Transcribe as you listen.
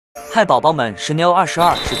嗨，宝宝们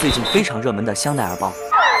，Chanel22是最近非常热门的香奈儿包。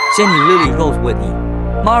Jenny Lily Rose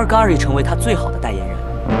Whitney、Margari 成为它最好的代言人。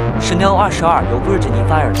Chanel22由 Virginie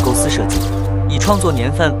Viard 构思设计，以创作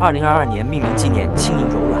年份2022年命名纪念，轻盈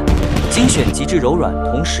柔软，精选极致柔软，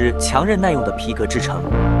同时强韧耐用的皮革制成，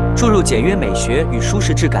注入简约美学与舒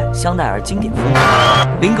适质感香奈儿经典风格。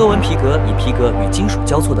菱格纹皮革以皮革与金属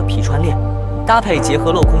交错的皮穿链，搭配结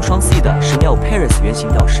合镂空双 C 的 Chanel Paris 圆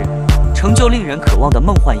形吊饰。 成就令人渴望的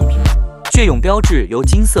梦幻一品。隽永标志由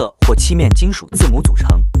金色或漆面金属字母组成，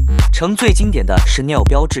呈最经典的 Chanel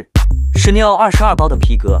标志。Chanel22包的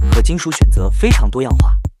皮革和金属选择非常多样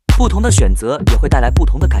化，不同的选择也会带来不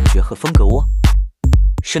同的感觉和风格哦。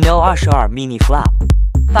Chanel22 Mini Flap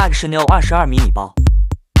Bag Chanel22 迷你包，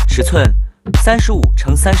尺寸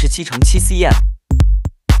35×37×7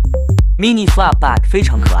 cm。Mini Flap Bag 非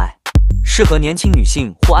常可爱。 适合年轻女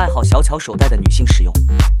性或爱好小巧手袋的女性使用，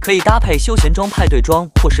可以搭配休闲装、派对装，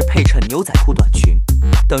或是配衬牛仔裤、短裙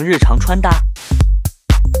等日常穿搭。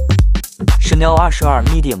Chanel22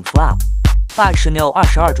 Medium Flap Bag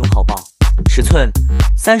Chanel22 中号包，尺寸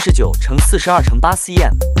39×42×8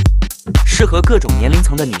 cm， 适合各种年龄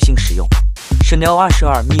层的女性使用。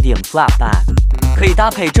Chanel22 Medium Flap Bag 可以搭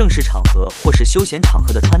配正式场合或是休闲场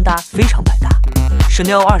合的穿搭，非常百搭。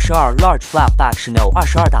 Chanel22 Large Flap Bag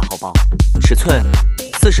Chanel22 大号包，尺寸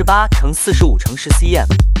48×45×10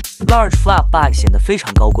 cm。Large Flap Bag 显得非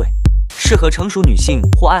常高贵，适合成熟女性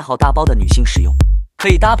或爱好大包的女性使用，可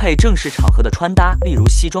以搭配正式场合的穿搭，例如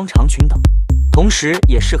西装、长裙等，同时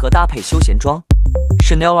也适合搭配休闲装。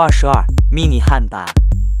Chanel22 Mini Handbag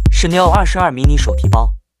Chanel22 迷你手提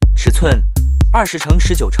包，尺寸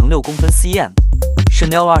20×19×6cm。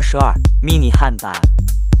Chanel22 Mini Handbag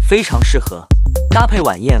非常适合 搭配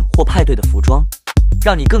晚宴或派对的服装，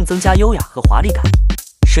让你更增加优雅和华丽感。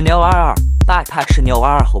Chanel22 Backpack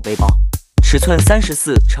Chanel22 后背包，尺寸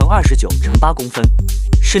34×29×8公分。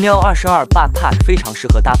Chanel22 Backpack 非常适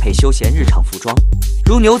合搭配休闲日常服装，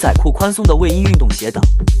如牛仔裤、宽松的卫衣、运动鞋等。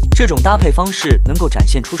这种搭配方式能够展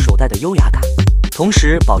现出手袋的优雅感，同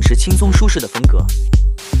时保持轻松舒适的风格。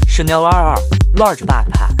Chanel22 Large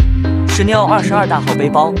Backpack Chanel22 大号背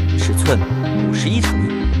包，尺寸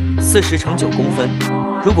51×1，40×9公分。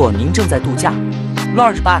如果您正在度假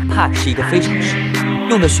 ，Large Backpack 是一个非常实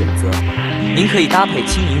用的选择。您可以搭配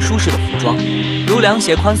轻盈舒适的服装，如凉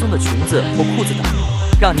鞋、宽松的裙子或裤子等，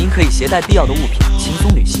让您可以携带必要的物品，轻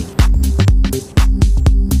松旅行。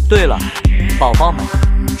对了，宝宝们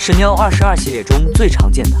 ，Chanel22系列中最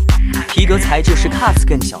常见的皮革材质是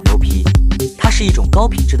Calfskin 小牛皮，它是一种高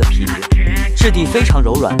品质的皮革，质地非常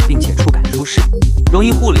柔软，并且触感舒适，容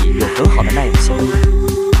易护理，有很好的耐用性。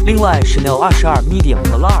 另外 ，Chanel22 Medium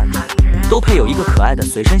和 Large 都配有一个可爱的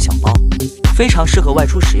随身小包，非常适合外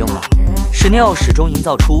出使用了。Chanel 始终营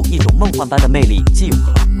造出一种梦幻般的魅力，既永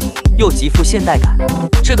恒又极富现代感。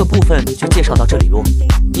这个部分就介绍到这里咯。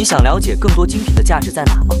你想了解更多精品的价值在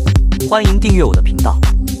哪吗？欢迎订阅我的频道。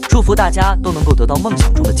祝福大家都能够得到梦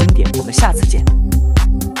想中的经典，我们下次见。